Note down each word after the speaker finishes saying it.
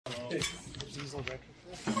Diesel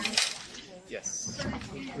retrofit. Yes.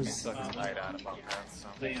 We sucked tonight out about that. So.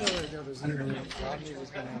 Rodney was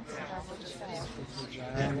going to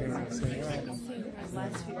John and say, well,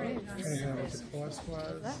 depending on what the cost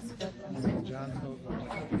was, and John told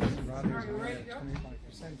Rodney was going to add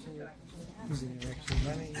 25% to it, using the extra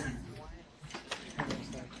money.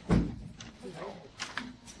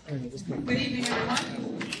 Good evening,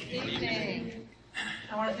 everyone. Good evening.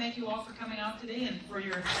 I want to thank you all for coming out today and for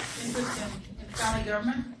your interest in county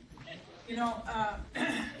government. You know,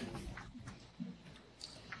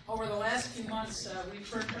 over the last few months,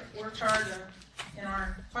 we've worked hard in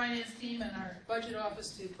our finance team and our budget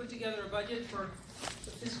office to put together a budget for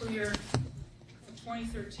the fiscal year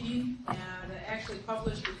 2013, and actually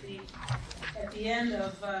published at the end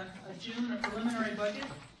of June a preliminary budget.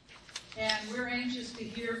 And we're anxious to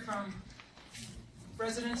hear from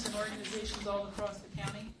residents and organizations all across the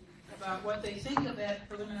county about what they think of that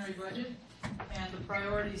preliminary budget and the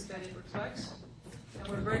priorities that it reflects. And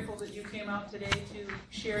we're grateful that you came out today to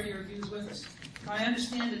share your views with us. I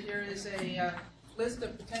understand that there is a list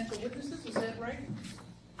of potential witnesses, is that right?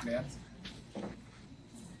 Yeah.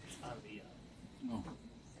 No.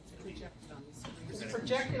 It's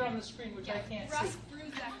projected on the screen, which I can't see. Russ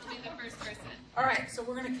Bruzak will be the first person. All right, so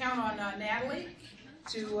we're going to count on Natalie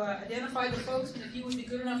to identify the folks, and if you would be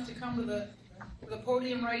good enough to come to the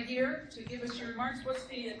podium right here to give us your remarks. What's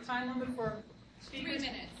the time limit for speakers? 3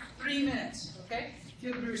 minutes. 3 minutes, okay? If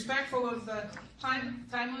you would be respectful of the time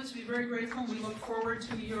limits, we'd be very grateful, and we look forward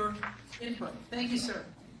to your input. Thank you, sir.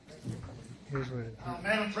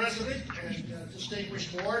 Madam President and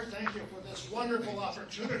distinguished board, thank you for this wonderful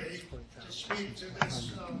opportunity to speak to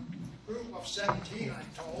this group of 17, I'm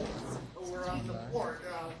told, who were on the board.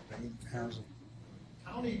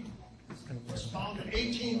 County was founded in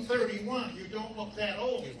 1831. You don't look that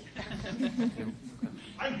old.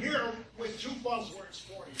 I'm here with two buzzwords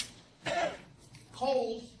for you.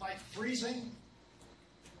 Cold, like freezing,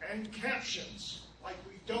 and captions, like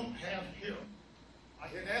we don't have here. I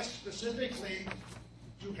had asked specifically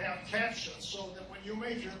to have captions so that when you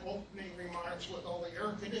make your opening remarks with all the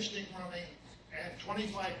air conditioning running and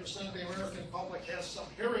 25% of the American public has some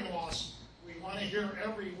hearing loss, we want to hear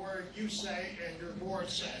every word you say and your board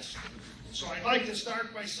says. So I'd like to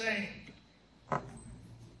start by saying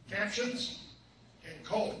captions and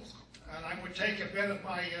cold. And I would take a bit of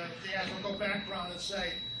my theatrical background and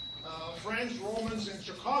say, friends, Romans, and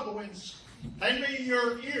Chicagoans, lend me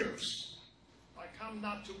your ears. I come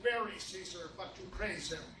not to bury Caesar, but to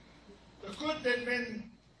praise him. The good that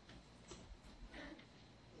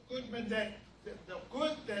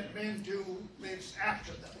men do lives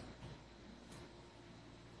after them.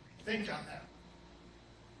 Think on that.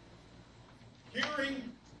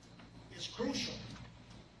 Hearing is crucial.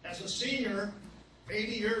 As a senior,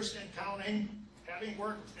 80 years and counting, having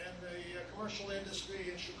worked in the commercial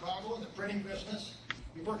industry in Chicago, in the printing business,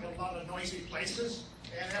 you work in a lot of noisy places,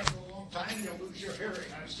 and after a long time, you'll lose your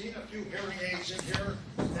hearing. I've seen a few hearing aids in here.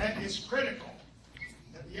 That is critical.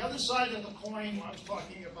 And the other side of the coin I'm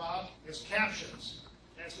talking about is captions.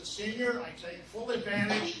 As a senior, I take full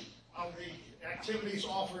advantage of the activities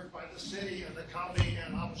offered by the city and the county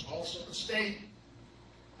and also the state.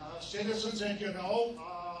 Citizens, and you know,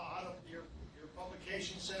 out of your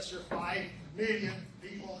publication says there are 5 million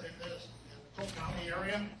people in the Cook County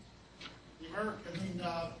area. The American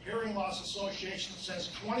Hearing Loss Association says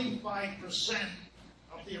 25%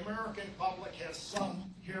 of the American public has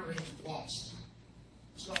some hearing loss.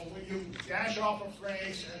 So when you dash off a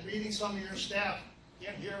phrase and meeting some of your staff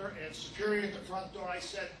in here and security at the front door, I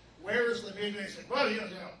said, where is the meeting? They said, what do you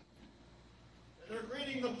do? They're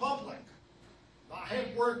greeting the public. I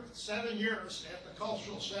had worked 7 years at the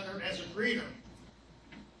Cultural Center as a greeter.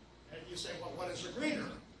 And you say, well, what is a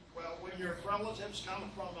greeter? Well, when your relatives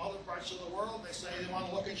come from other parts of the world, they say they want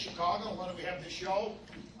to look at Chicago, when do we have the show?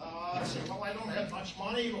 I say, well, I don't have much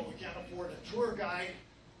money, but we can't afford a tour guide.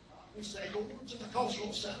 We say, go to the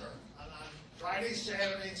Cultural Center. And on Fridays,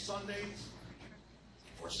 Saturdays, Sundays,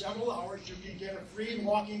 for several hours, you can get a free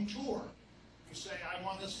walking tour. You say, I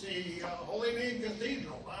want to see Holy Name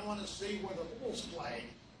Cathedral. I want to see where the Bulls play.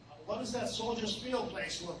 What does that Soldiers Field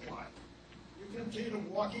place look like? You can take a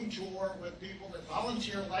walking tour with people that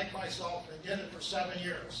volunteer like myself and did it for 7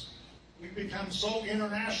 years. We've become so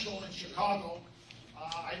international in Chicago,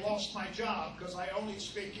 I lost my job because I only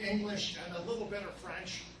speak English and a little bit of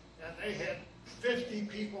French, and they had 50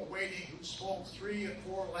 people waiting who spoke 3 and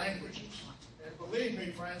 4 languages. And believe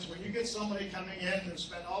me, friends, when you get somebody coming in and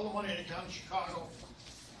spend all the money to come to Chicago,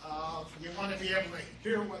 you want to be able to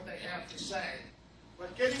hear what they have to say.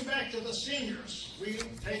 But getting back to the seniors, we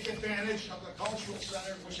take advantage of the Cultural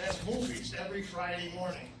Center, which has movies every Friday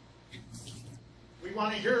morning. We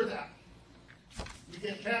want to hear that. We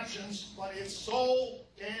get captions, but it's so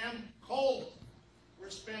damn cold. We're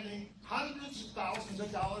spending hundreds of thousands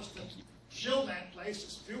of dollars to chill that place.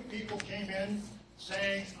 As few people came in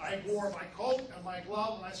saying, I wore my coat and my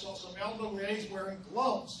glove, and I saw some elderly wearing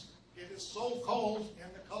gloves. It is so cold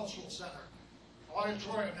in the Cultural Center.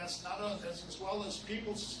 Auditorium, that's not a, that's as well as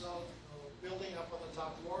People's building up on the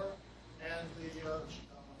top floor, and the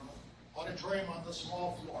auditorium on the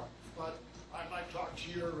small floor. But I might talk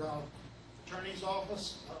to your attorney's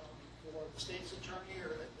office or the state's attorney, or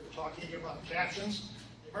they're talking about captions.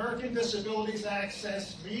 The American Disabilities Act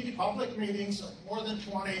says public meetings of more than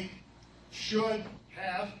 20 should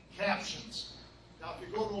have captions. Now, if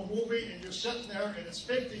you go to a movie and you're sitting there and it's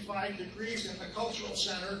 55 degrees in the Cultural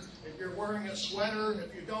Center, if you're wearing a sweater, and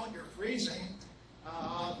if you don't, you're freezing,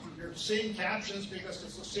 you're seeing captions because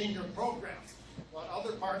it's a senior program. But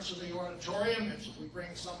other parts of the auditorium, if we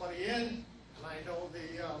bring somebody in, and I know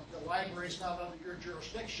the library's not under your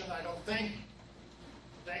jurisdiction, I don't think.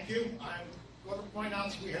 Thank you. I'm going to point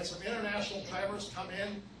out that we had some international travelers come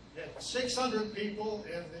in. We had 600 people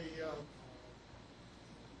in the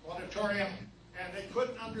auditorium, and they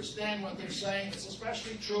couldn't understand what they're saying. It's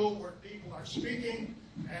especially true where people are speaking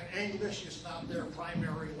and English is not their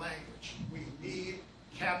primary language. We need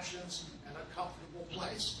captions and a comfortable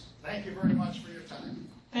place. Thank you very much for your time.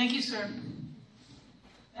 Thank you, sir.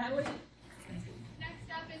 Natalie? Next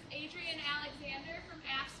up is Adrian Alexander from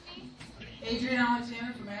AFSCME. Adrian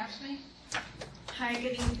Alexander from AFSCME. Hi,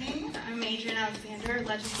 good evening. I'm Adrian Alexander,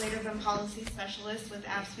 Legislative and Policy Specialist with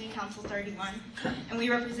AFSCME Council 31, and we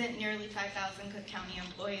represent nearly 5,000 Cook County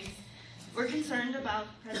employees. We're concerned about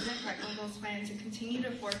President Preckwinkle's plan to continue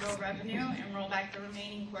to forego revenue and roll back the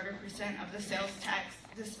remaining 0.25% of the sales tax,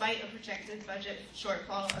 despite a projected budget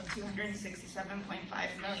shortfall of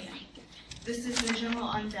 $267.5 million. This decision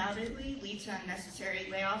will undoubtedly lead to unnecessary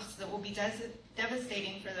layoffs that will be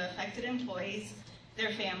devastating for the affected employees,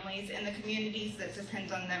 their families, and the communities that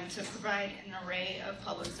depend on them to provide an array of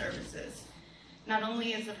public services. Not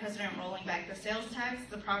only is the president rolling back the sales tax,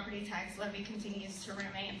 the property tax levy continues to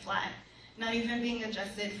remain flat, not even being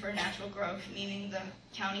adjusted for natural growth, meaning the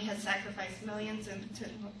county has sacrificed millions in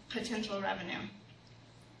potential revenue.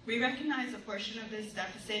 We recognize a portion of this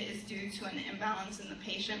deficit is due to an imbalance in the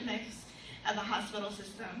patient mix at the hospital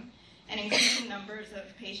system and increasing numbers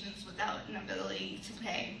of patients without an ability to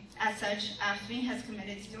pay. As such, AFSCME has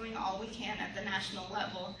committed to doing all we can at the national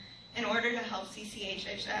level in order to help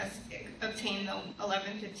CCHHS obtain the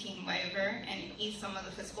 1115 waiver and ease some of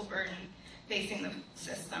the fiscal burden facing the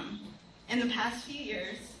system. In the past few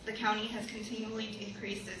years, the county has continually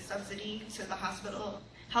decreased its subsidy to the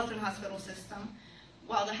health and hospital system,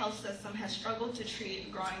 while the health system has struggled to treat a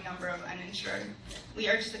growing number of uninsured. We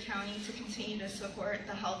urge the county to continue to support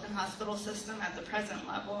the health and hospital system at the present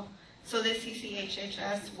level so that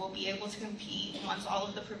CCHHS will be able to compete once all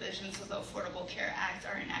of the provisions of the Affordable Care Act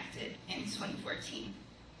are enacted in 2014.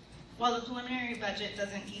 While the preliminary budget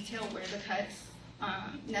doesn't detail where the cuts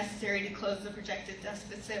necessary to close the projected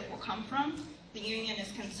deficit will come from, the union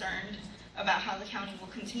is concerned about how the county will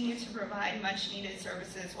continue to provide much needed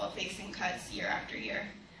services while facing cuts year after year.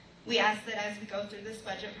 We ask that as we go through this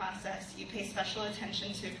budget process, you pay special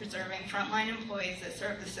attention to preserving frontline employees that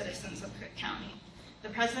serve the citizens of Cook County. The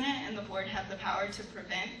president and the board have the power to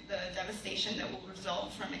prevent the devastation that will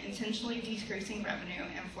result from intentionally decreasing revenue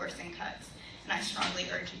and forcing cuts, and I strongly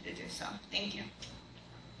urge you to do so. Thank you.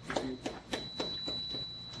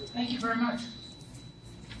 Thank you very much.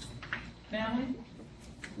 Natalie?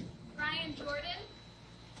 Ryan Jordan.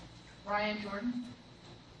 Ryan Jordan.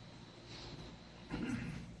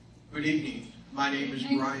 Good evening. My name is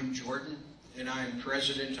Brian Jordan, and I am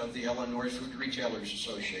president of the Illinois Food Retailers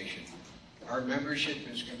Association. Our membership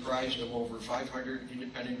is comprised of over 500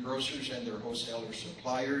 independent grocers and their wholesaler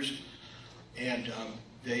suppliers, and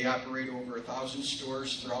they operate over 1,000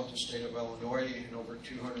 stores throughout the state of Illinois and over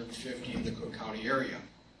 250 in the Cook County area.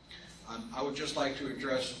 I would just like to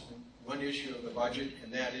address one issue of the budget,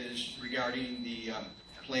 and that is regarding the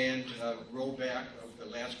planned rollback of the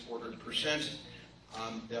last 0.25%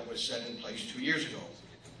 that was set in place 2 years ago.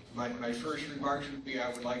 My first remarks would be I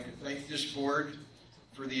would like to thank this board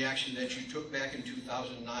for the action that you took back in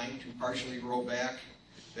 2009 to partially roll back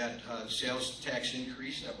that sales tax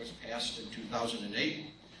increase that was passed in 2008.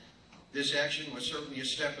 This action was certainly a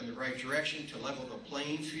step in the right direction to level the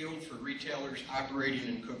playing field for retailers operating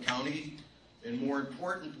in Cook County, and more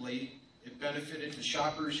importantly, it benefited the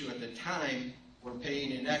shoppers who at the time were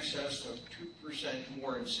paying in excess of 2%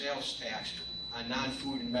 more in sales tax on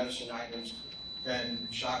non-food and medicine items than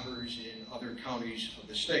shoppers in other counties of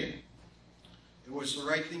the state. It was the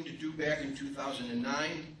right thing to do back in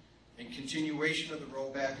 2009, and continuation of the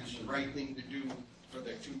rollback is the right thing to do for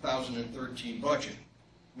the 2013 budget.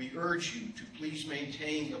 We urge you to please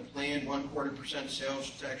maintain the planned 1/4% sales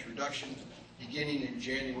tax reduction beginning in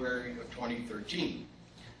January of 2013.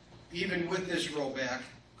 Even with this rollback,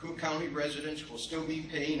 Cook County residents will still be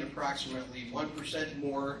paying approximately 1%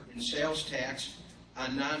 more in sales tax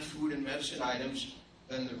on non-food and medicine items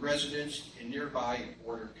than the residents in nearby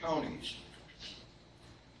border counties.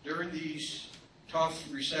 During these tough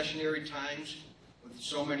recessionary times, with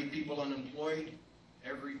so many people unemployed,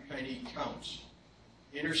 every penny counts.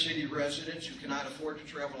 Inner city residents who cannot afford to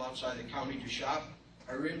travel outside the county to shop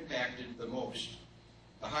are impacted the most.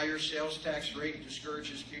 The higher sales tax rate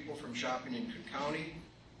discourages people from shopping in Cook County,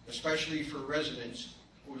 especially for residents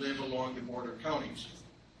who live along the border counties.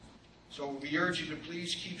 So we urge you to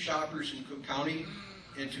please keep shoppers in Cook County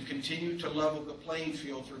and to continue to level the playing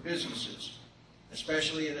field for businesses,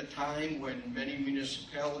 especially at a time when many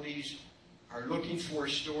municipalities are looking for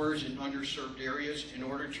stores in underserved areas in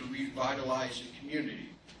order to revitalize the community.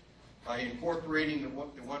 By incorporating the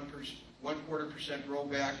 1/4%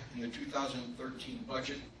 rollback in the 2013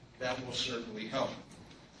 budget, that will certainly help.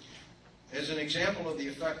 As an example of the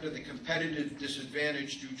effect of the competitive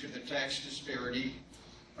disadvantage due to the tax disparity,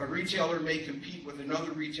 a retailer may compete with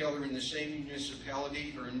another retailer in the same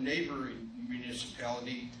municipality or a neighboring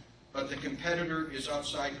municipality, but the competitor is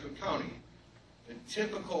outside Cook County. The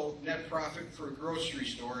typical net profit for a grocery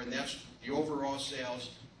store, and that's the overall sales,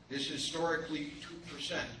 is historically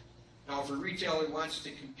 2%. Now, if a retailer wants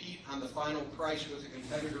to compete on the final price with a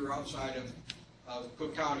competitor outside of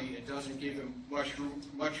Cook County, it doesn't give them much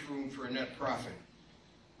room for a net profit.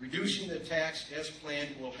 Reducing the tax as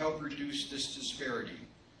planned will help reduce this disparity.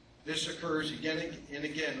 This occurs again and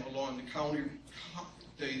again along the counties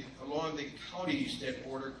that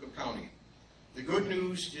border Cook County. The good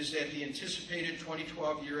news is that the anticipated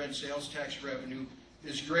 2012 year-end sales tax revenue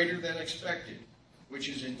is greater than expected, which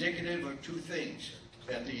is indicative of two things: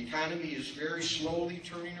 that the economy is very slowly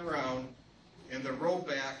turning around, and the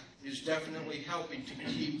rollback is definitely helping to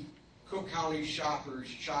keep Cook County shoppers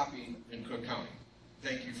shopping in Cook County.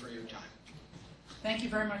 Thank you for your time. Thank you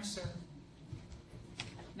very much, sir.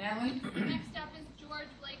 Natalie? Next up is George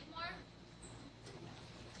Blakemore.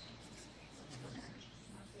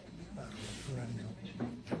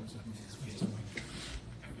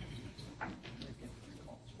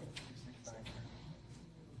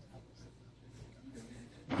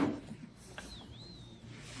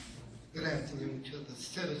 Good afternoon to the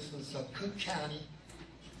citizens of Cook County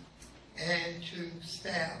and to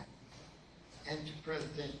staff and to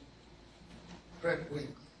President Brett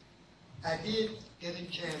Winkler. I did get a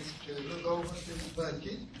chance to look over this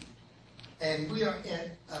budget, and we are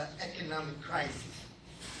at an economic crisis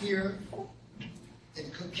here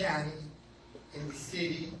in Cook County, in the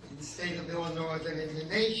city, in the state of Illinois, and in the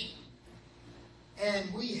nation.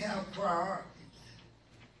 And we have priorities.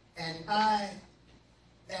 And I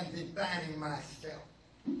am defining myself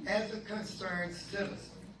as a concerned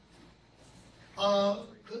citizen of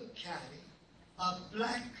Cook County, a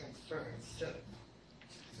black concerned citizen.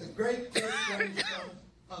 The great victims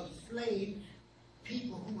of slave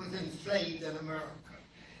people who was enslaved in America.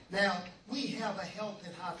 Now, we have a health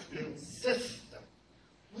and hospital system.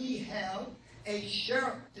 We have a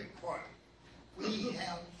sheriff department. We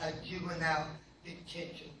have a juvenile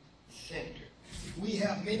detention center. We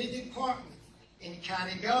have many departments in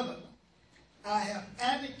county government. I have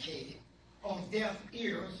advocated on deaf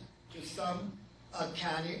ears to some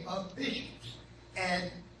county officials,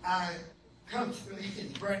 and I'm constantly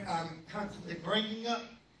bringing up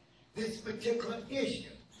this particular issue,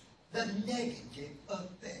 the negative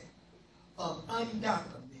effect of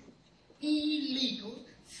undocumented, illegal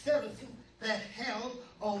citizens that held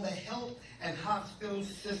on the health and hospital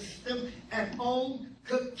system and on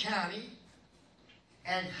Cook County,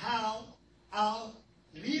 and how our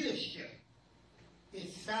leadership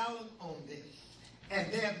is silent on this.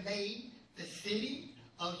 And they have made the city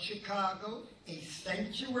of Chicago a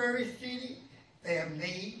sanctuary city. They have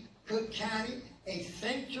made Cook County a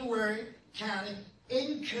sanctuary county,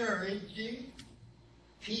 encouraging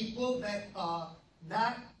people that are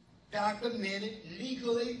not documented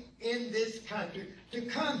legally in this country to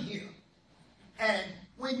come here. And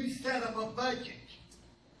when you set up a budget,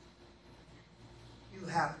 you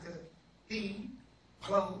have to feed,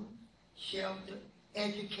 clothe, shelter,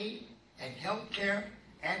 educate, and health care,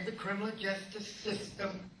 and the criminal justice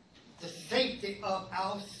system. The safety of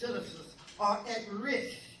our citizens are at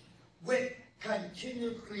risk with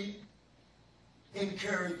continually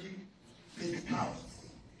encouraging this policy.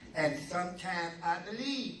 And sometimes I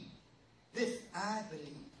believe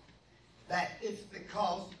that it's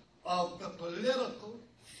because of the political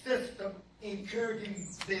system encouraging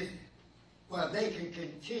this, where they can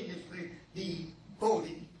continuously be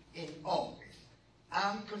voted in office.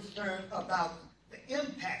 I'm concerned about the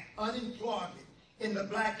impact unemployment in the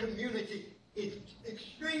black community is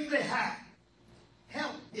extremely high.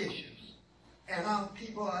 Health issues, and our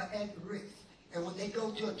people are at risk. And when they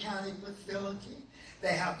go to a county facility,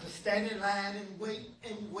 they have to stand in line and wait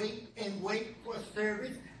and wait and wait for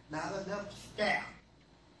service. Not enough staff,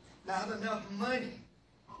 not enough money,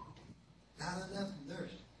 not enough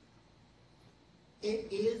nurses. It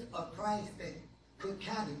is a price that Cook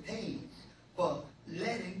County pays for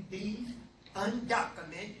letting these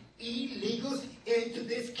undocumented illegals into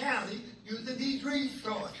this county using these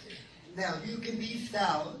resources. Now, you can be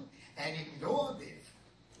sour and ignore this,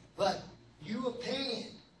 but you are paying,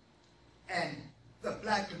 and the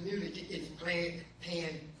black community is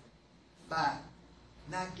paying by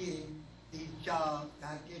not getting these jobs,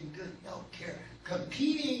 not getting good health care,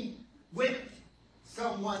 competing with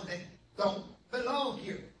someone that don't belong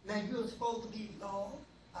here. Now, you're supposed to be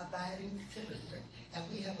law-abiding citizens, and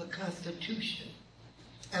we have a constitution,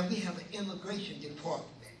 and we have an immigration department,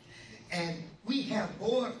 and we have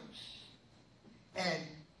borders, and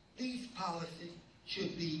these policies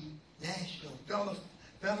should be national.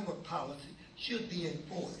 Federal policy should be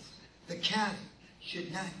enforced. The county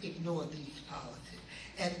should not ignore these policies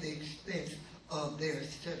at the expense of their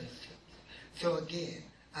citizens. So again,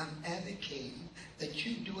 I'm advocating that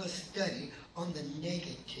you do a study on the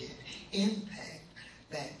negative impact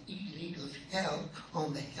that illegals have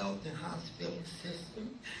on the health and hospital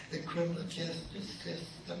system, the criminal justice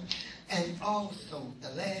system, and also the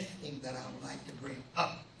last thing that I would like to bring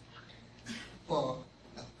up for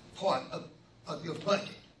a part of your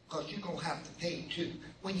budget, because you're going to have to pay too.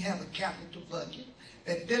 When you have a capital budget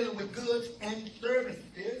that's dealing with goods and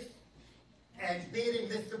services, and bidding,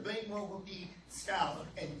 Mr. Blakemore will be scoured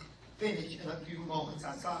and finished in a few moments.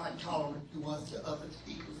 I saw how tolerant you was to other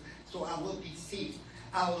speakers, so I will be seated.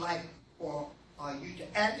 I would like for you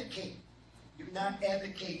to advocate. Do not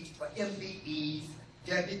advocate for MBEs,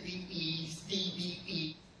 WBEs,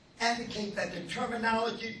 DBE. Advocate that the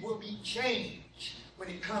terminology will be changed when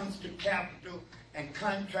it comes to capital and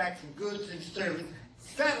contracts and goods and services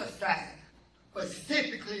set aside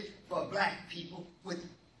specifically for black people with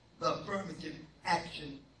the affirmative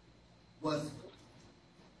action was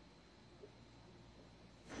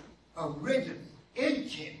original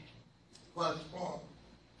intent was for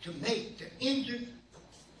to make the injured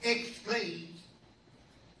ex-slaves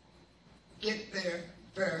get their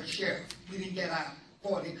fair share. We didn't get our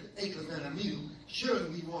 40 acres and a mule. Surely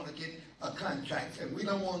we want to get a contract, and we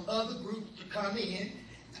don't want other groups to come in,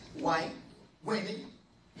 white, women,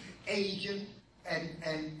 Asian,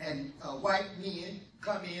 and white men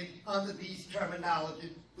come in under these terminologies.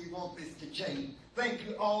 We want this to change. Thank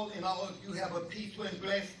you all, and all of you have a peaceful and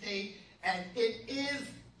blessed day, and it is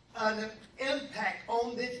an impact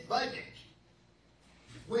on this budget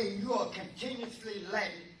when you are continuously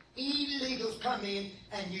letting illegals come in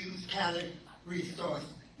and use county resources.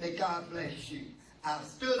 May God bless you. I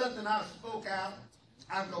stood up and I spoke out.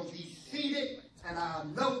 I'm going to be seated, and I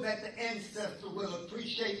know that the ancestors will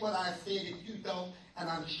appreciate what I said if you don't, and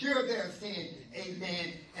I'm sure they're saying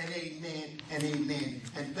amen and amen and amen,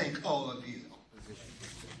 and thank all of you.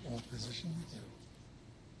 All positions?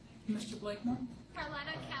 Mr. Blakemore?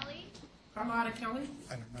 Carlotta Kelly. Carlotta Kelly?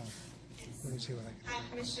 I don't know. Let me see what I can. Hi,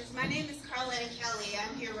 Commissioners. My name is Carlotta Kelly.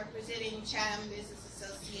 I'm here representing Chatham Business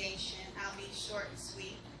Association. I'll be short and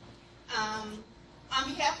sweet.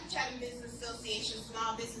 On behalf of Chatham Business Association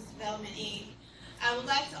Small Business Development, Inc., I would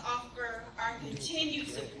like to offer our continued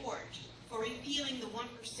support for repealing the 1%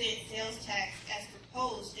 sales tax as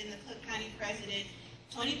proposed in the Cook County President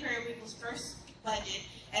Tony Perry-Winkle's first budget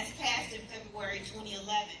as passed in February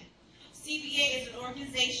 2011. CBA is an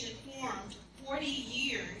organization formed 40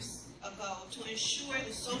 years ago to ensure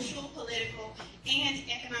the social, political, and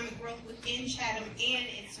economic growth within Chatham and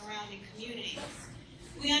its surrounding communities.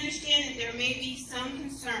 We understand that there may be some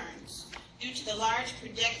concerns due to the large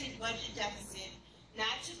projected budget deficit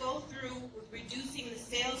not to go through with reducing the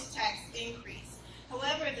sales tax increase.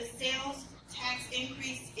 However, the sales tax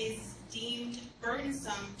increase is deemed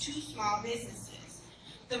burdensome to small businesses.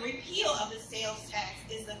 The repeal of the sales tax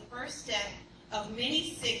is the first step of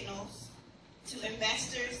many signals to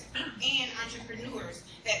investors and entrepreneurs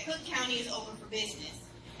that Cook County is open for business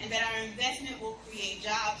and that our investment will create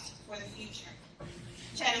jobs for the future.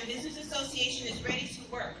 Chatham Business Association is ready to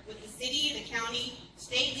work with the city, the county,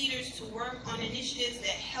 state leaders to work on initiatives that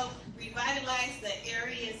help revitalize the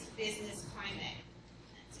area's business climate.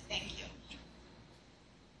 So thank you.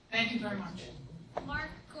 Thank you very much.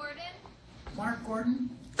 Mark Gordon. Mark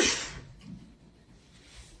Gordon.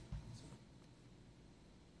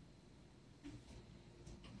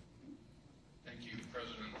 Thank you,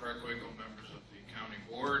 President Preckwinkle, members of the County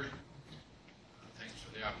Board. Thanks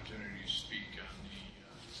for the opportunity to speak on the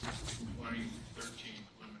 2013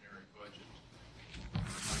 preliminary budget. My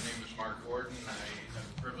name is Mark Gordon. I have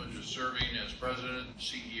the privilege of serving as President and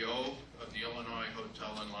CEO of the Illinois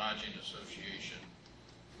Hotel and Lodging Association.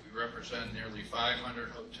 We represent nearly 500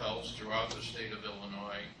 hotels throughout the state of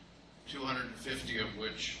Illinois, 250 of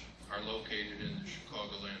which are located in the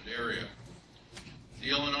Chicagoland area. The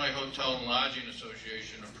Illinois Hotel and Lodging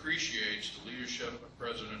Association appreciates the leadership of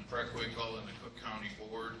President Preckwinkle and the Cook County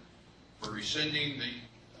Board for rescinding the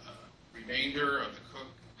remainder of the Cook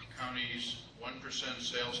County's 1%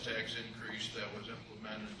 sales tax increase that was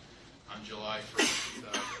implemented on July 1st,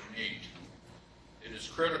 2008. It is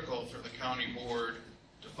critical for the County Board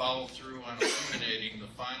to follow through on eliminating the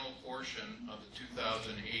final portion of the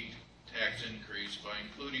 2008 tax increase by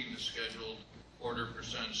including the scheduled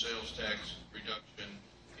 0.25% sales tax reduction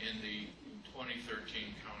in the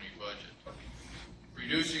 2013 county budget.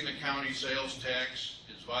 Reducing the county sales tax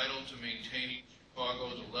is vital to maintaining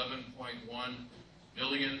Chicago's $11.1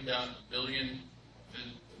 billion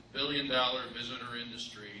visitor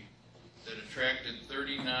industry that attracted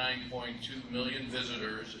 39.2 million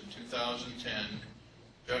visitors in 2010,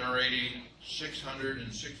 generating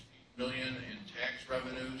 $660 million in tax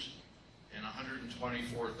revenues and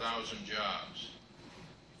 124,000 jobs.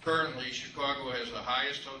 Currently, Chicago has the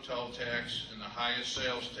highest hotel tax and the highest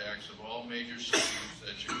sales tax of all major cities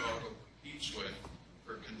that Chicago competes with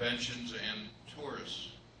for conventions and tourists.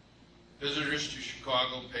 Visitors to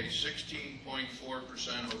Chicago pay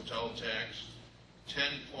 16.4% hotel tax,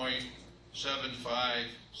 10.75%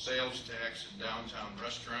 sales tax in downtown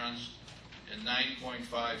restaurants, and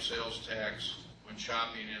 9.5% sales tax when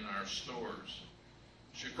shopping in our stores.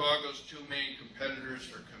 Chicago's two main competitors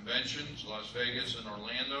for conventions, Las Vegas and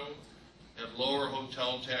Orlando, have lower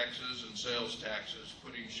hotel taxes and sales taxes,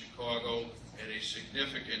 putting Chicago at a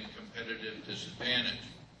significant competitive disadvantage.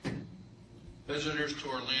 Visitors to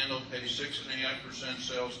Orlando pay 6.5%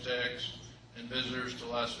 sales tax, and visitors to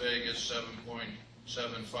Las Vegas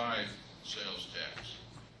 7.75% sales tax.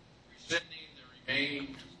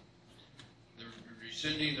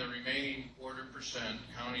 Rescinding the remaining 0.25%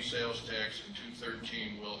 county sales tax in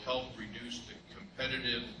 2013 will help reduce the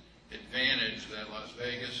competitive advantage that Las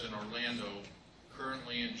Vegas and Orlando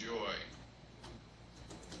currently enjoy.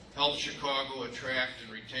 Help Chicago attract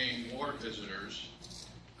and retain more visitors,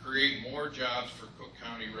 create more jobs for Cook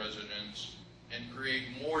County residents, and create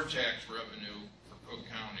more tax revenue for Cook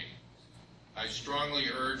County. I strongly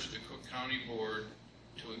urge the Cook County Board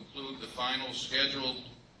to include the final scheduled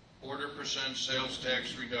 0.25% sales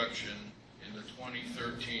tax reduction in the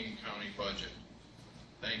 2013 county budget.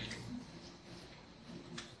 Thank you.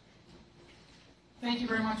 Thank you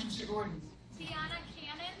very much, Mr. Gordon. Tiana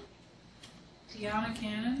Cannon. Tiana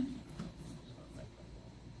Cannon.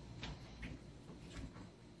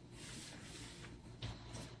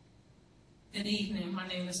 Good evening. My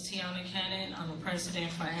name is Tiana Cannon. I'm the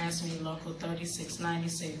president for ASME Local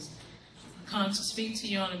 3696. I come to speak to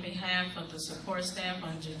you on behalf of the support staff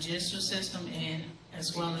on the judicial system and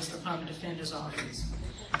as well as the public defender's office.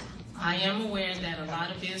 I am aware that a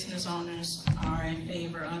lot of business owners are in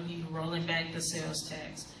favor of you rolling back the sales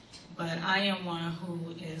tax, but I am one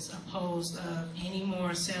who is opposed of any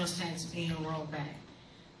more sales tax being rolled back.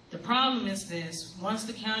 The problem is this: once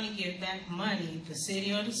the county gives back money, the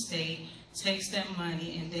city or the state takes that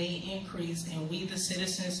money and they increase, and we, the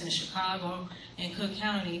citizens in Chicago and Cook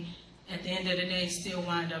County, at the end of the day, still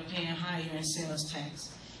wind up paying higher in sales tax.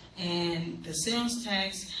 And the sales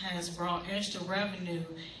tax has brought extra revenue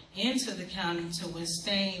into the county to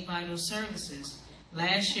withstand vital services.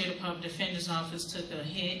 Last year, the Public Defender's Office took a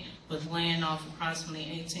hit with laying off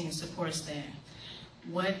approximately 18 support staff.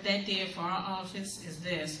 What that did for our office is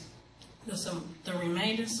this: the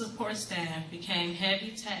remaining support staff became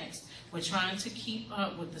heavy taxed with trying to keep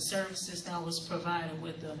up with the services that was provided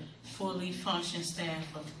with the fully functioning staff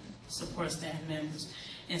of support staff members.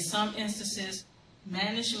 In some instances,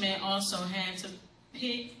 management also had to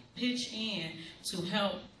pitch in to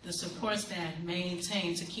help the support staff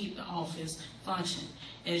maintain to keep the office functioning.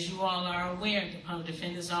 As you all are aware, the Public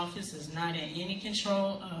Defender's Office is not in any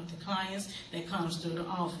control of the clients that comes through the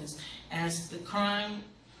office. As the crime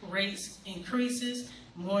rates increases,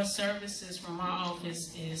 more services from our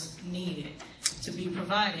office is needed to be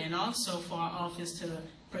provided, and also for our office to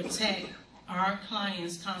protect our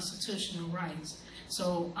clients' constitutional rights.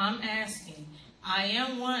 So I'm asking, I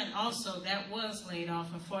am one also that was laid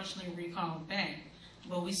off, unfortunately recalled back,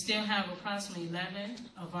 but we still have approximately 11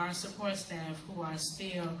 of our support staff who are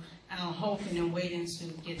still out hoping and waiting to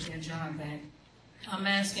get their job back. I'm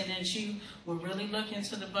asking that you will really look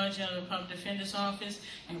into the budget of the Public Defender's Office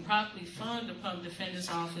and properly fund the Public Defender's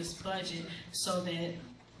Office budget so that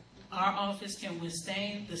our office can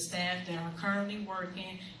withstand the staff that are currently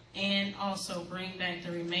working and also bring back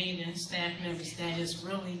the remaining staff members that is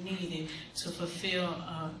really needed to fulfill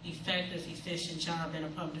an effective, efficient job in a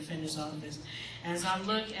Public Defender's Office. As I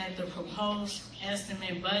look at the proposed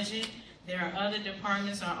estimate budget, there are other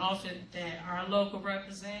departments our office that our local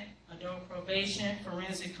represent: adult probation,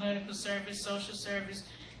 forensic clinical service, social service,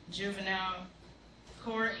 juvenile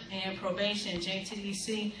court, and probation,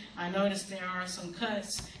 JTDC. I noticed there are some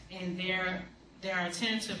cuts, and there are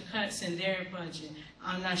tentative cuts in their budget.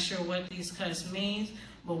 I'm not sure what these cuts mean,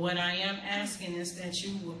 but what I am asking is that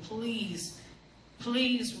you will please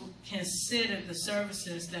consider the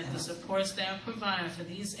services that the support staff provide for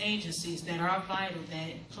these agencies that are vital,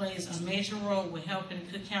 that plays a major role with helping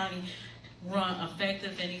Cook County run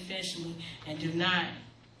effective and efficiently, and do not,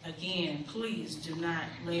 again, please do not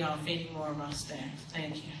lay off any more of our staff.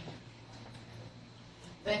 Thank you.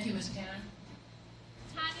 Thank you, Ms. Cannon.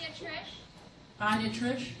 Tanya Trish. Tanya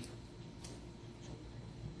Trish.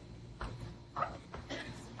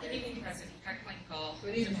 Good evening, President Preckwinkle,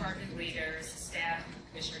 Good evening. department leaders, staff,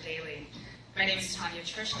 Commissioner Daly. My name is Tanya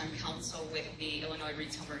Trish, and I'm counsel with the Illinois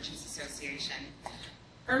Retail Merchants Association.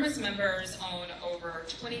 IRMA's members own over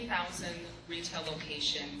 20,000 retail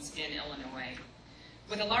locations in Illinois.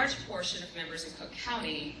 With a large portion of members in Cook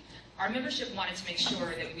County, our membership wanted to make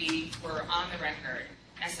sure that we were on the record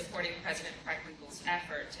as supporting President Preckwinkle's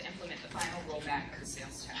effort to implement the final rollback of the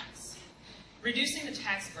sales tax. Reducing the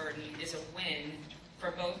tax burden is a win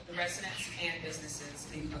for both the residents and businesses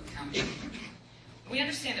in Cook County. We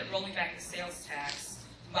understand that rolling back the sales tax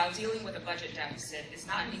while dealing with a budget deficit is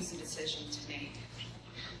not an easy decision to make.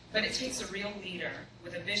 But it takes a real leader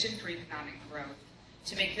with a vision for economic growth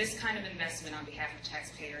to make this kind of investment on behalf of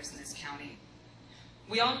taxpayers in this county.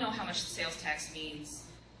 We all know how much the sales tax means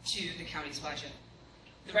to the county's budget.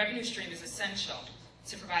 The revenue stream is essential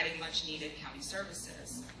to providing much needed county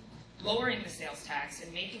services. Lowering the sales tax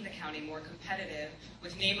and making the county more competitive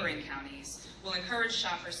with neighboring counties will encourage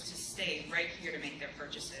shoppers to stay right here to make their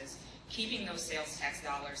purchases, keeping those sales tax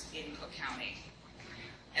dollars in Cook County.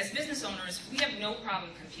 As business owners, we have no problem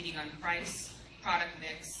competing on price, product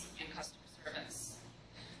mix, and customer service.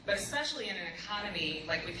 But especially in an economy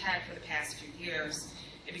like we've had for the past few years,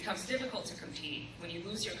 it becomes difficult to compete when you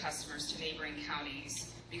lose your customers to neighboring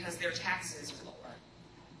counties because their taxes are lower.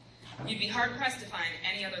 You'd be hard-pressed to find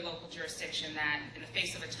any other local jurisdiction that, in the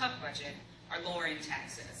face of a tough budget, are lowering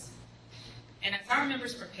taxes. And as our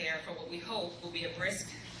members prepare for what we hope will be a brisk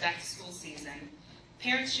back-to-school season,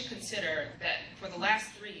 parents should consider that for the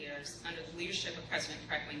last 3 years, under the leadership of President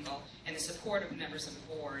Preckwinkle and the support of members of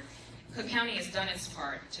the board, Cook County has done its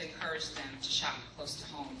part to encourage them to shop close to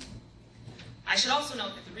home. I should also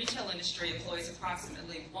note that the retail industry employs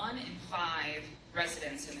approximately 1 in 5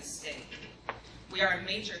 residents in the state. We are a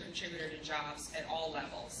major contributor to jobs at all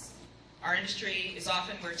levels. Our industry is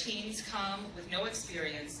often where teens come with no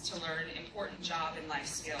experience to learn important job and life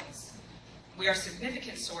skills. We are a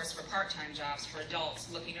significant source for part-time jobs for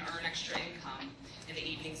adults looking to earn extra income in the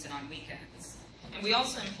evenings and on weekends. And we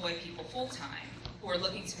also employ people full-time who are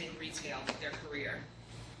looking to make retail their career.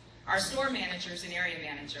 Our store managers and area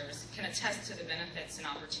managers can attest to the benefits and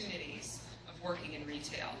opportunities of working in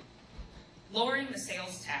retail. Lowering the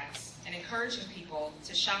sales tax and encouraging people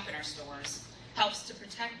to shop in our stores helps to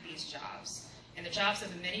protect these jobs and the jobs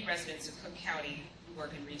of the many residents of Cook County who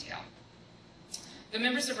work in retail. The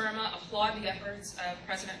members of IRMA applaud the efforts of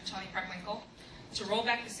President Tony Preckwinkle to roll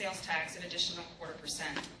back the sales tax an additional 0.25%.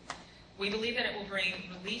 We believe that it will bring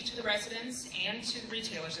relief to the residents and to the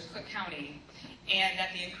retailers of Cook County, and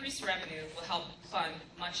that the increased revenue will help fund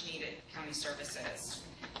much-needed county services.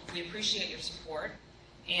 We appreciate your support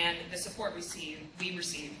and the support we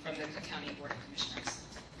receive from the Cook County Board of Commissioners.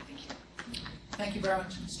 Thank you. Thank you very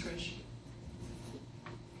much, Ms. Trish.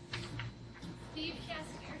 Steve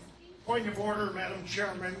Kaspersky. Point of order, Madam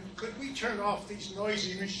Chairman. Could we turn off these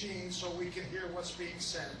noisy machines so we can hear what's being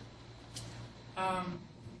said?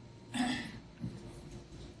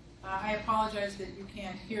 I apologize that you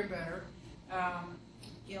can't hear better.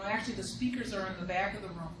 Actually the speakers are in the back of the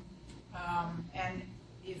room. And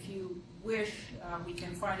if you wish, we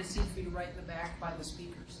can find a seat for you right in the back by the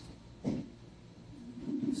speakers.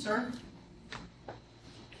 Sir?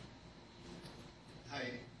 Hi,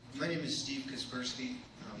 my name is Steve Kaspersky.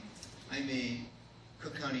 I'm a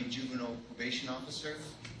Cook County Juvenile Probation Officer.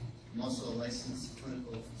 I'm also a licensed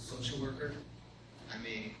clinical social worker. I'm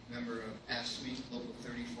a member of AFSCME, Local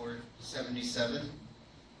 3477.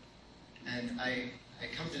 And I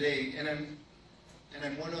come today, and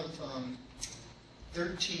I'm one of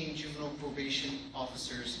 13 juvenile probation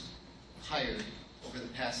officers hired over the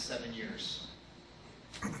past 7 years.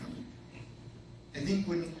 I think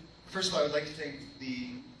first of all, I would like to thank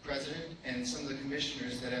the President and some of the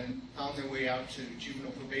commissioners that have found their way out to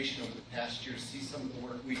juvenile probation over the past year to see some of the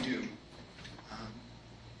work we do.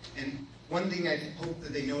 And one thing I hope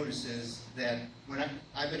that they notice is that when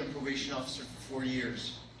I've been a probation officer for 4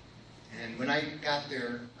 years, and when I got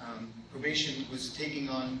there, probation was taking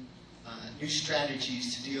on new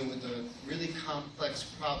strategies to deal with a really complex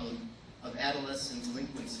problem of adolescent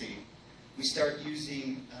delinquency. We start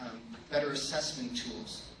using better assessment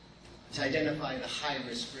tools to identify the high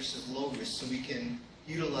risk versus low risk so we can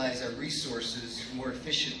utilize our resources more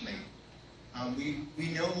efficiently. We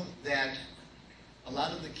know that a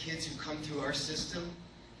lot of the kids who come through our system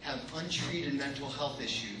have untreated mental health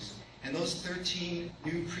issues. And those 13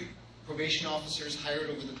 new probation officers hired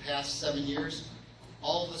over the past 7 years,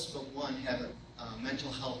 all of us but one have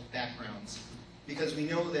mental health backgrounds. Because we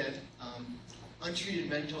know that untreated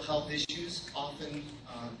mental health issues often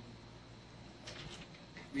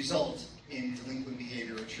result in delinquent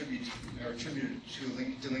behavior, or attributed to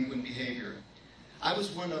delinquent behavior. I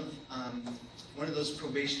was one of those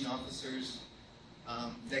probation officers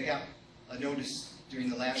that got a notice during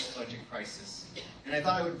the last budget crisis, and I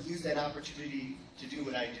thought I would use that opportunity to do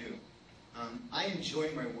what I do. I enjoy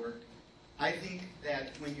my work. I think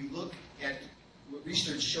that when you look at what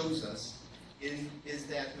research shows us, is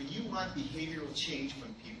that when you want behavioral change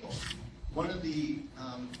from people, one of the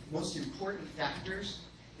most important factors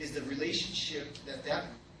is the relationship that that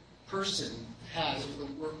person has with the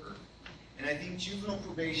worker. And I think juvenile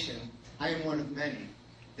probation, I am one of many,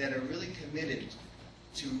 that are really committed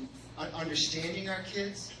to understanding our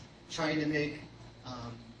kids, trying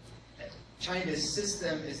to assist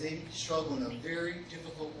them as they struggle in a very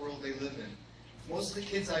difficult world they live in. Most of the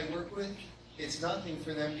kids I work with, it's nothing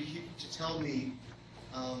for them to tell me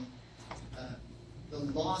the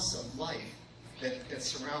loss of life that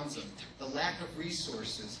surrounds them, the lack of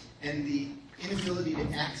resources, and the inability to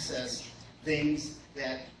access things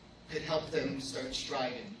that could help them start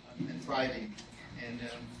striving and thriving. And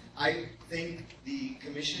I thank the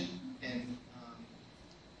Commission and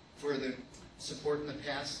for the support in the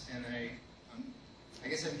past, and I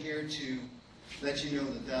guess I'm here to let you know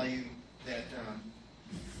the value that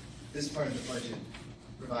this part of the budget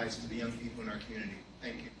provides to the young people in our community.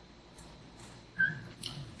 Thank you.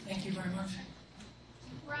 Thank you very much.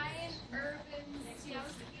 Ryan Irvin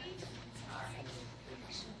Siowski.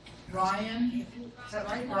 Ryan, is that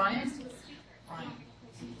right, Ryan?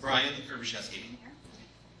 Brian Urbaszewski.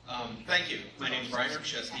 Thank you. My name is Brian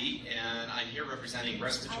Urbaszewski, and I'm here representing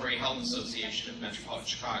Respiratory Health Association of Metropolitan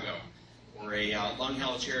Chicago. We're a lung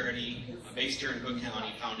health charity based here in Cook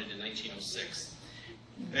County, founded in 1906.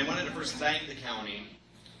 And I wanted to first thank the county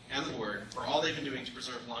and the board for all they've been doing to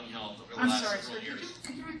preserve lung health over the last several years.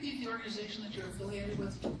 Could you repeat the organization that you're affiliated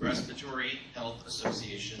with? Respiratory Health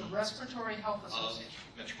Association. The Respiratory Health Association.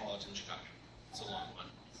 Of Metropolitan Chicago. It's a long one.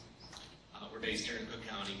 We're based here in Cook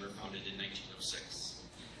County. We were founded in 1906.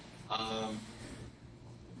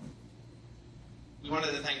 We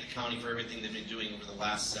wanted to thank the county for everything they've been doing over the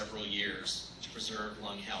last several years to preserve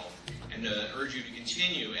lung health, and to urge you to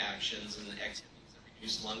continue actions and activities that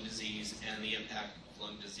reduce lung disease and the impact of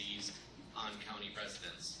lung disease on county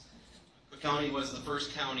residents. Cook County was the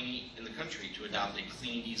first county in the country to adopt a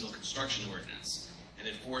clean diesel construction ordinance, and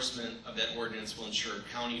enforcement of that ordinance will ensure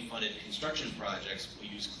county-funded construction projects will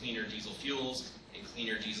use cleaner diesel fuels and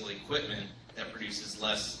cleaner diesel equipment that produces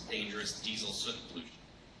less dangerous diesel pollution.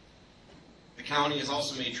 The county has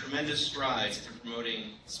also made tremendous strides in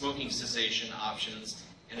promoting smoking cessation options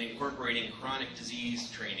and incorporating chronic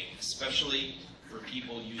disease training, especially for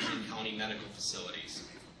people using county medical facilities.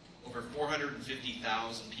 Over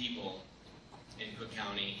 450,000 people in Cook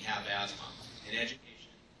County have asthma, and education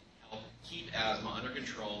can help keep asthma under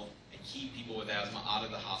control and keep people with asthma out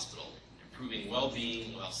of the hospital, improving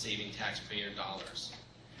well-being while saving taxpayer dollars.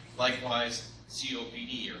 Likewise,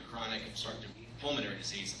 COPD, or chronic obstructive pulmonary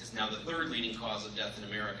disease, is now the third leading cause of death in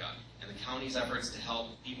America, and the county's efforts to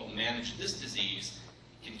help people manage this disease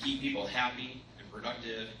can keep people happy and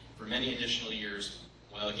productive for many additional years,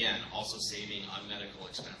 while again also saving on medical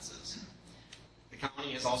expenses. The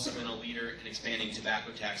county has also been a leader in expanding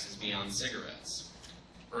tobacco taxes beyond cigarettes.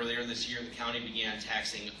 Earlier this year, the county began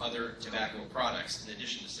taxing other tobacco products in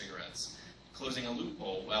addition to cigarettes, closing a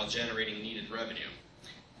loophole while generating needed revenue.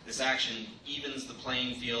 This action evens the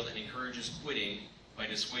playing field and encourages quitting by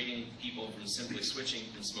dissuading people from simply switching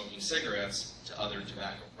from smoking cigarettes to other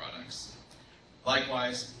tobacco products.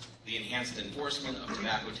 Likewise, the enhanced enforcement of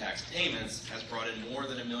tobacco tax payments has brought in more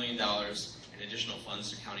than $1 million in additional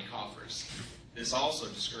funds to county coffers. This also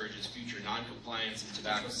discourages future noncompliance in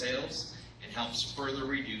tobacco sales and helps further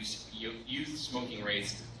reduce youth smoking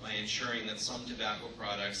rates by ensuring that some tobacco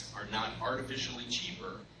products are not artificially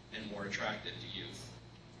cheaper and more attractive to youth.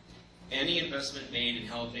 Any investment made in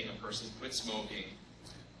helping a person quit smoking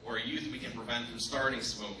or a youth we can prevent from starting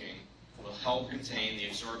smoking will help contain the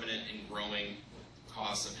exorbitant and growing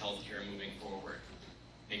costs of healthcare moving forward,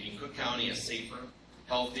 making Cook County a safer,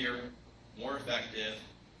 healthier, more effective,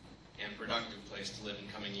 and productive place to live in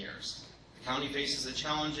coming years. The county faces a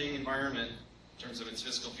challenging environment in terms of its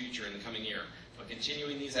fiscal future in the coming year, but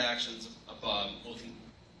continuing these actions above will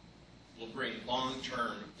bring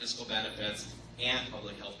long-term fiscal benefits and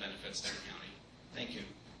public health benefits to our county. Thank you.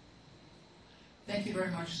 Thank you very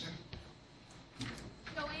much, sir.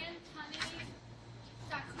 Joanne Tunney,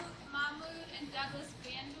 Sakut Mahmood, and Douglas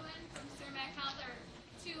Van Duen from Cermak Health.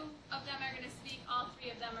 Two of them are going to speak. All three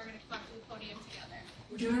of them are going to come up to the podium together.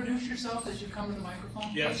 Would you introduce yourself as you come to the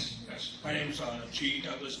microphone? Yes. My name is G.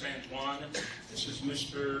 Douglas Van Duen. This is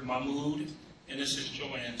Mr. Mahmood, and this is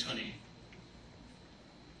Joanne Tunney.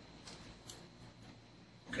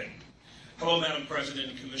 Okay. Hello, Madam President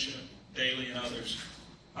and Commissioner Daly and others.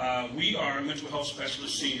 We are mental health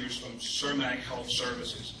specialist seniors from Cermak Health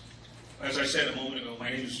Services. As I said a moment ago, my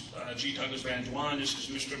name is G. Douglas Van Duen. This is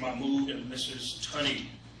Mr. Mahmood and Mrs. Tunney.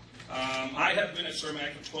 I have been at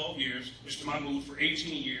Cermak for 12 years, Mr. Mahmood for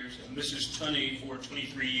 18 years, and Mrs. Tunney for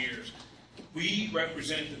 23 years. We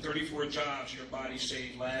represent the 34 jobs your body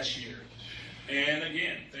saved last year. And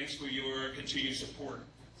again, thanks for your continued support.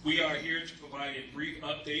 We are here to provide a brief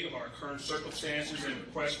update of our current circumstances and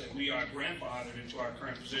request that we are grandfathered into our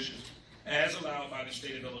current positions as allowed by the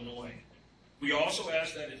state of Illinois. We also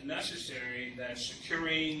ask that if necessary, that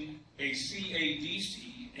securing a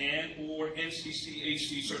CADC and or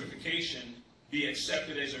NCCHC certification be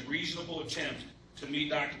accepted as a reasonable attempt to meet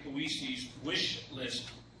Dr. Puisi's wish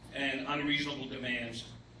list and unreasonable demands.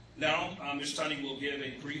 Now, Ms. Tunney will give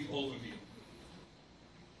a brief overview.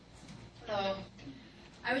 Hello.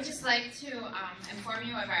 I would just like to inform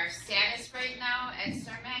you of our status right now at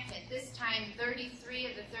Cermak. At this time, 33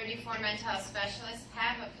 of the 34 mental health specialists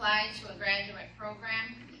have applied to a graduate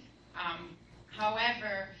program.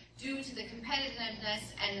 However, due to the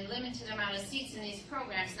competitiveness and the limited amount of seats in these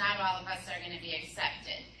programs, not all of us are going to be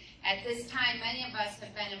accepted. At this time, many of us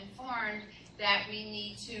have been informed that we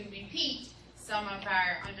need to repeat some of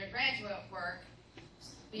our undergraduate work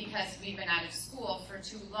because we've been out of school for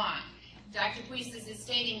too long. Dr. Puisis is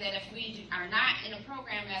stating that if we are not in a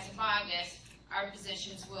program as of August, our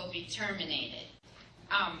positions will be terminated.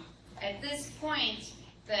 At this point,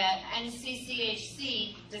 the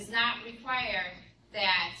NCCHC does not require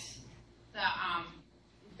that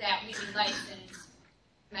that we be licensed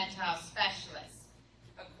mental health specialists.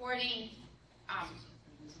 According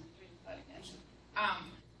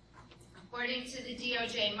to the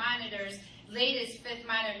DOJ Monitor's latest fifth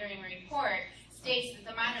monitoring report, states that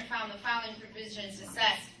the monitor found the following provisions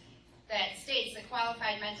assessed that states that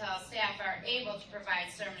qualified mental health staff are able to provide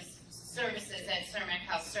services at Cermak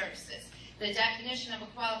Health Services. The definition of a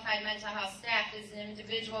qualified mental health staff is an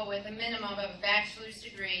individual with a minimum of a bachelor's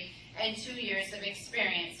degree and 2 years of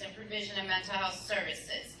experience in provision of mental health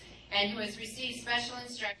services, and who has received special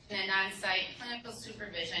instruction and on-site clinical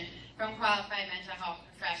supervision from qualified mental health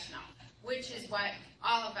professional, which is what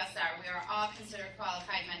all of us are. We are all considered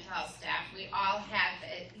qualified mental health staff. We all have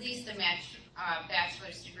at least a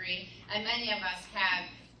bachelor's degree, and many of us have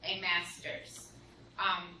a master's.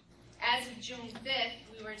 As of June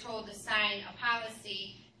 5th, we were told to sign a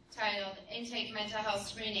policy titled Intake Mental Health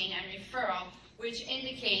Screening and Referral, which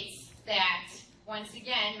indicates that, once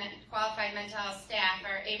again, qualified mental health staff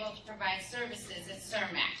are able to provide services at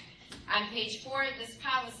Cermak. On page 4 of this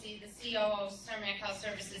policy, the COO of Cermak Health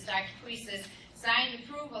Services, Dr. Puisis, signed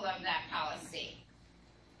approval of that policy.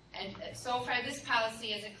 And so far, this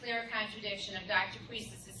policy is a clear contradiction of Dr.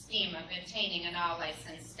 Puisis' scheme of obtaining an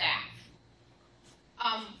all-licensed staff.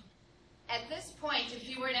 At this point, if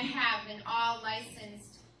you were to have an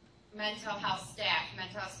all-licensed mental health staff,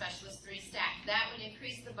 mental health specialist 3 staff, that would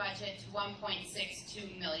increase the budget to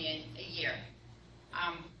 $1.62 million a year.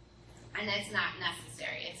 And that's not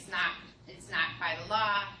necessary. It's not by the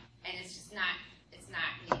law, and it's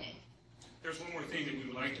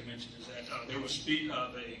like to mention is that there was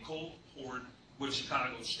a cohort with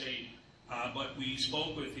Chicago State, but we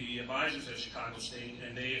spoke with the advisors at Chicago State,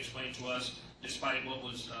 and they explained to us, despite what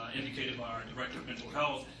was indicated by our Director of Mental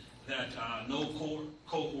Health, that no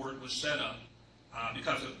cohort was set up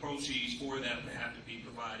because of the proceeds for that would have to be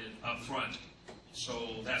provided up front.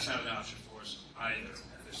 So that's not an option for us either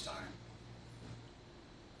at this time.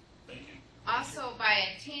 Thank you. Also, by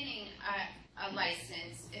obtaining a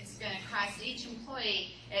license, it's going to cost each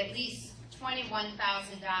employee at least $21,000,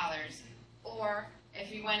 or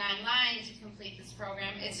if you went online to complete this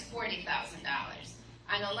program, it's $40,000.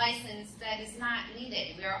 On a license that is not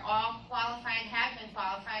needed. We are all qualified, have been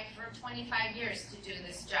qualified for 25 years to do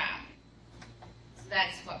this job. So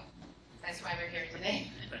that's why we're here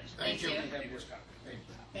today. Thank you.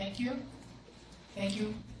 Thank you. Thank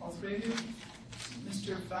you, all three of you.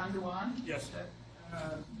 Mr. Van Duan. Yes.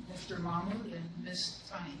 Mr. Mahmood and Ms.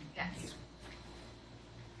 Tani. Yes.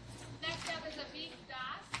 Next up is Avik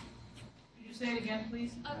Das. Could you say it again,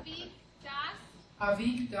 please? Avik Das.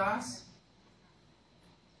 Avik Das.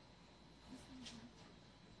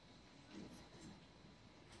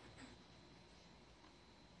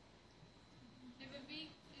 If Avik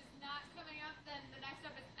is not coming up, then the next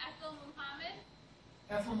up is Ethel Muhammad.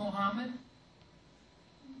 Ethel Muhammad.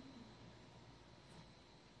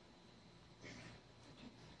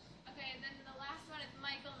 Okay, and then the last one is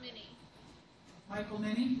Michael Minnie. Michael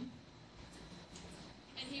Minnie.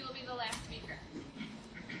 And he will be the last speaker.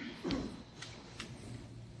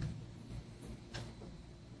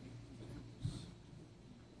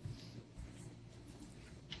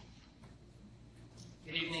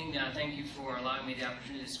 Good evening. Thank you for allowing me the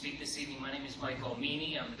opportunity to speak this evening. My name is Michael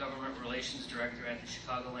Meany. I'm the Government Relations Director at the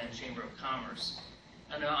Chicagoland Chamber of Commerce.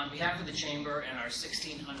 And on behalf of the Chamber and our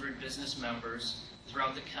 1,600 business members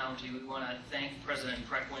throughout the county, we want to thank President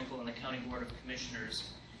Preckwinkle and the County Board of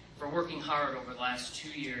Commissioners for working hard over the last 2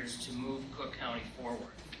 years to move Cook County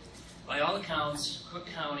forward. By all accounts, Cook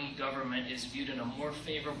County government is viewed in a more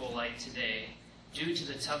favorable light today due to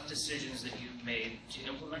the tough decisions that you've made to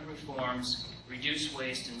implement reforms, reduce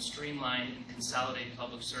waste, and streamline and consolidate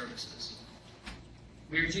public services.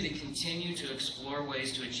 We urge you to continue to explore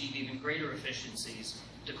ways to achieve even greater efficiencies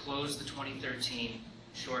to close the 2013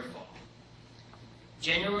 shortfall.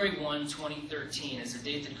 January 1, 2013 is a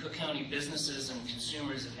date that Cook County businesses and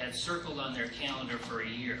consumers have had circled on their calendar for a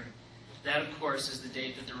year. That, of course, is the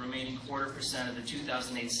date that the remaining 0.25% of the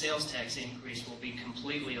 2008 sales tax increase will be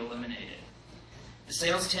completely eliminated. The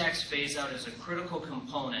sales tax phase-out is a critical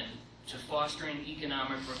component to fostering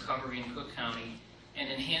economic recovery in Cook County and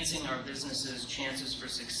enhancing our businesses' chances for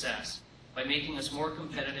success by making us more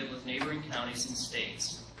competitive with neighboring counties and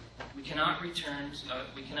states. We cannot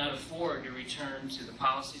afford to return to the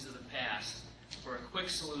policies of the past for a quick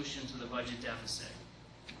solution to the budget deficit.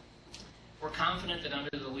 We're confident that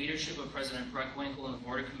under the leadership of President Preckwinkle and the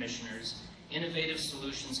Board of Commissioners, innovative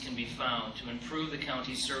solutions can be found to improve the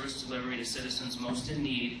county's service delivery to citizens most in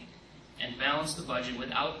need and balance the budget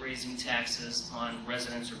without raising taxes on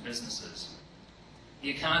residents or businesses. The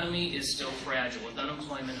economy is still fragile, with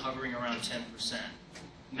unemployment hovering around 10%.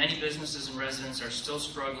 Many businesses and residents are still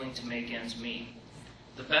struggling to make ends meet.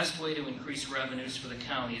 The best way to increase revenues for the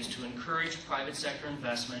county is to encourage private sector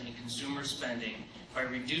investment in consumer spending by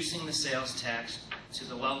reducing the sales tax to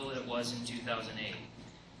the level that it was in 2008.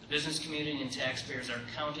 The business community and taxpayers are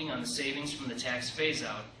counting on the savings from the tax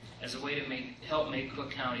phase-out as a way to help make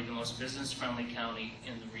Cook County the most business-friendly county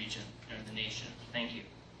in the region and the nation. Thank you.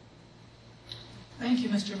 Thank you,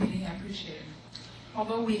 Mr. Meany. I appreciate it.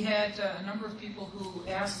 Although we had a number of people who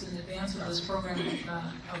asked in advance of this program,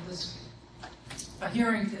 of this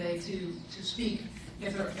hearing today to speak,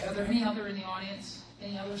 are there any others in the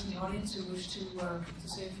audience who wish to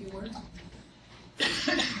say a few words?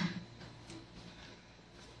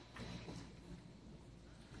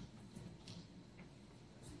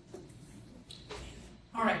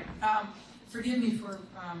 All right. Forgive me for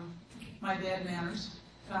my bad manners.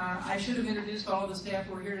 I should have introduced all of the staff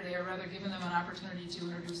who are here today, or rather given them an opportunity to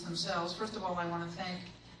introduce themselves. First of all, I want to thank,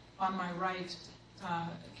 on my right,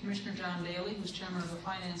 Commissioner John Daly, who's chairman of the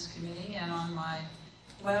Finance Committee, and on my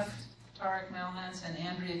left, Tarek Malhans and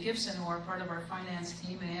Andrea Gibson, who are part of our finance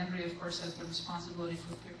team. And Andrea, of course, has the responsibility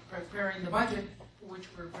for preparing the budget, for which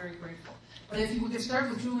we're very grateful. But if you could start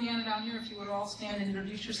with Juliana down here, if you would all stand and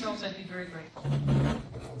introduce yourselves, I'd be very grateful.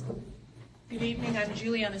 Good evening. I'm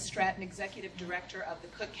Juliana Stratton, Executive Director of the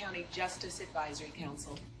Cook County Justice Advisory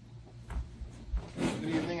Council. Good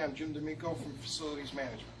evening. I'm Jim D'Amico from Facilities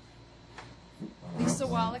Management. Lisa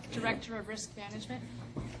Wallach, Director of Risk Management.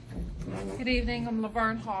 Good evening. I'm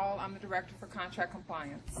Laverne Hall. I'm the Director for Contract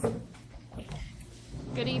Compliance.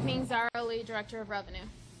 Good evening, Zara Lee, Director of Revenue.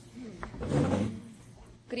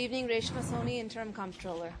 Good evening, Reshma Soni, Interim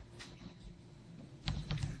Comptroller.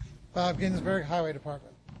 Bob Ginsberg, Highway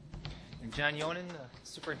Department. And John Yonan,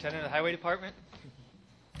 Superintendent of the Highway Department.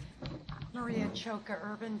 Maria Choka,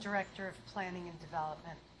 Urban Director of Planning and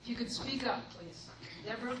Development. If you could speak up, please.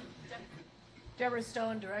 Deborah? Deborah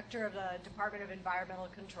Stone, Director of the Department of Environmental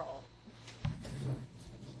Control.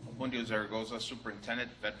 Abundio Zaragoza,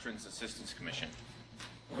 Superintendent, Veterans Assistance Commission.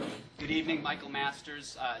 Good evening, Michael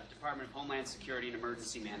Masters, Department of Homeland Security and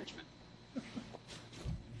Emergency Management.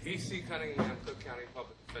 E.C. Cunningham, Cook County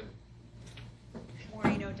Public Defender.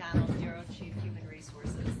 Maureen O'Donnell, Bureau Chief, Human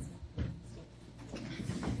Resources.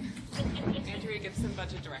 Andrea Gibson,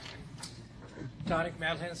 Budget Director. Tonic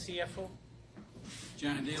Malhan, CFO.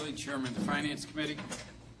 John Daly, Chairman of the Finance Committee.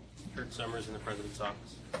 Kurt Summers in the President's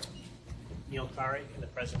Office. Neil Kari in the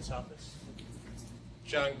President's Office.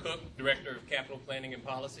 John Cook, Director of Capital Planning and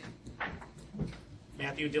Policy.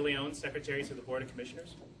 Matthew DeLeon, Secretary to the Board of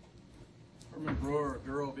Commissioners. Herman Brewer,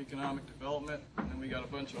 Bureau of Economic Development, and then we got a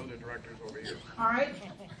bunch of other directors over here. All right.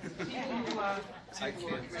 People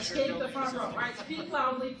who escape the front row. All right, speak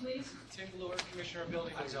loudly, please. Tim Bloor, Commissioner of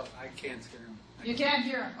Building and Zoning. I can't hear him. You can't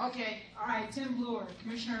hear him. Okay. All right, Tim Bloor,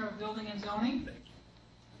 Commissioner of Building and Zoning.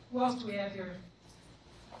 Who else do we have here?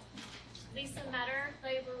 Lisa Metter,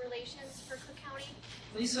 Labor Relations for Cook County.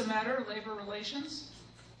 Lisa Metter, Labor Relations.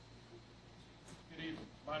 Good evening.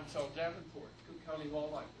 Montel Davenport, Cook County Law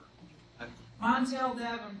Library. Montel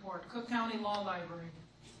Davenport, Cook County Law Library.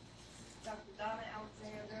 Dr. Donna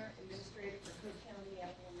Alexander, Administrator for Cook County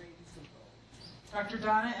Animal and Rabies Control. Dr.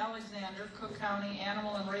 Donna Alexander, Cook County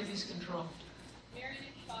Animal and Rabies Control. Mary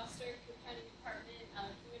Nick Foster, Cook County Department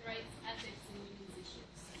of Human Rights, Ethics, and Women's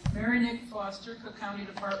Issues. Mary Nick Foster, Cook County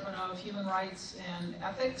Department of Human Rights and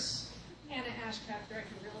Ethics. Hannah Ashcraft,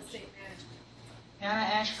 Director of Real Estate Management.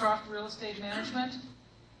 Hannah Ashcroft, Real Estate Management.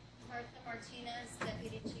 Martha Martinez,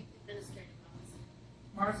 Deputy Chief Administrative Officer.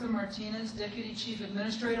 Martha Martinez, Deputy Chief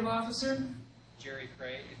Administrative Officer. Jerry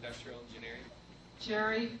Craig, Industrial Engineering.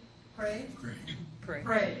 Jerry Craig?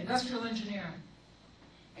 Craig, Industrial Engineer.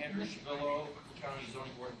 Andrew Chavillo, Cook County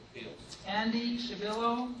Zoning Board of Appeals. Andy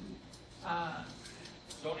Chavillo,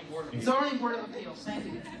 Zoning Board of Appeals. Zoning Board of Appeals, thank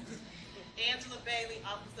you. Angela Bailey,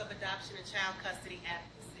 Office of Adoption and Child Custody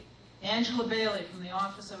Advocacy. Angela Bailey from the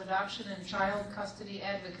Office of Adoption and Child Custody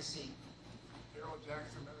Advocacy. Daryl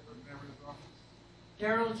Jackson, Medical Examiner's Office.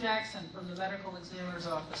 Daryl Jackson from the Medical Examiner's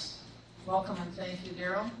Office. Welcome and thank you,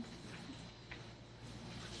 Daryl.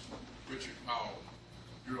 Richard Powell,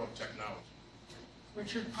 Bureau of Technology.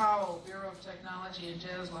 Richard Powell, Bureau of Technology and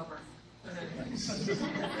Jazz Lover. Go ahead. Mary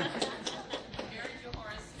Jo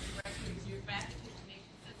Horace, Director of Geographic Information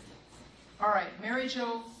Systems. All right, Mary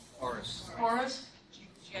Jo Horace.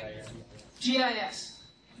 GIS.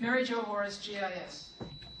 Mary Jo Horace, GIS.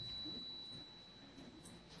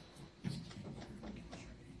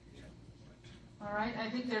 All right, I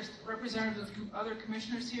think there's representatives of other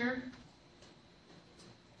commissioners here.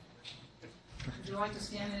 Would you like to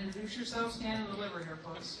stand and introduce yourself? Stand and deliver here,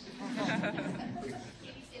 folks.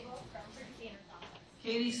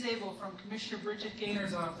 Katie Sable from Commissioner Bridget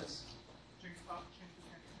Gaynor's office.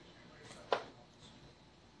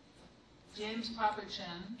 James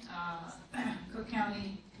Papachin, Cook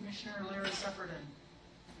County Commissioner Larry Sufferton.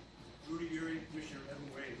 Rudy Uri, Commissioner Evan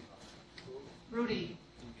Wade. Rudy.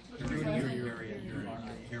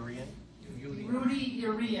 Urian. Rudy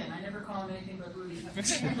Urian. I never call him anything but Rudy.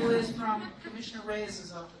 Who is from Commissioner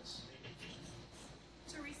Reyes' office.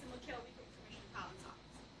 Teresa McKelvey from Commissioner Collins'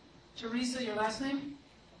 office. Teresa, your last name?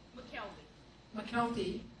 McKelvey.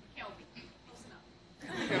 McKelty. McKelvey. Close enough.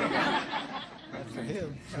 That's for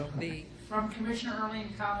him. From Commissioner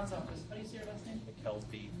Erlene Collins' office. How do you say your last name?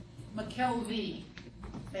 McKelvey. McKelvey.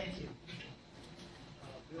 Thank you.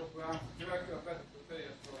 Bill Brown, Director of Veterans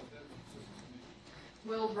Affairs for the Veterans Assistance.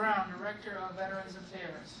 Will Brown, Director of Veterans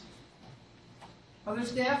Affairs. Other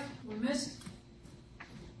staff we missed?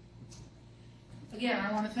 Again,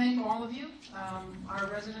 I want to thank all of you, our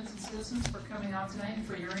residents and citizens, for coming out tonight and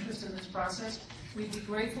for your interest in this process. We'd be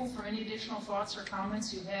grateful for any additional thoughts or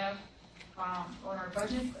comments you have on our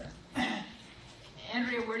budget.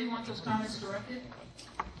 Andrea, where do you want those comments directed?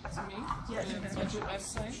 To me? Yes. The budget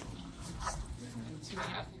website. And to me,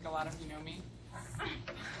 I think a lot of you know me.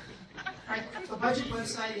 All right, the budget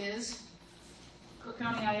website is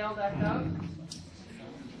cookcountyil.gov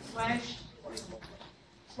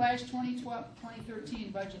 //2012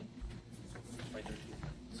 2013 budget.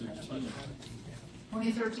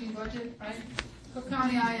 2013 budget, right?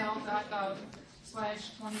 cookcountyil.gov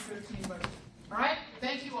 /2013 budget. All right,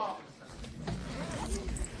 thank you all.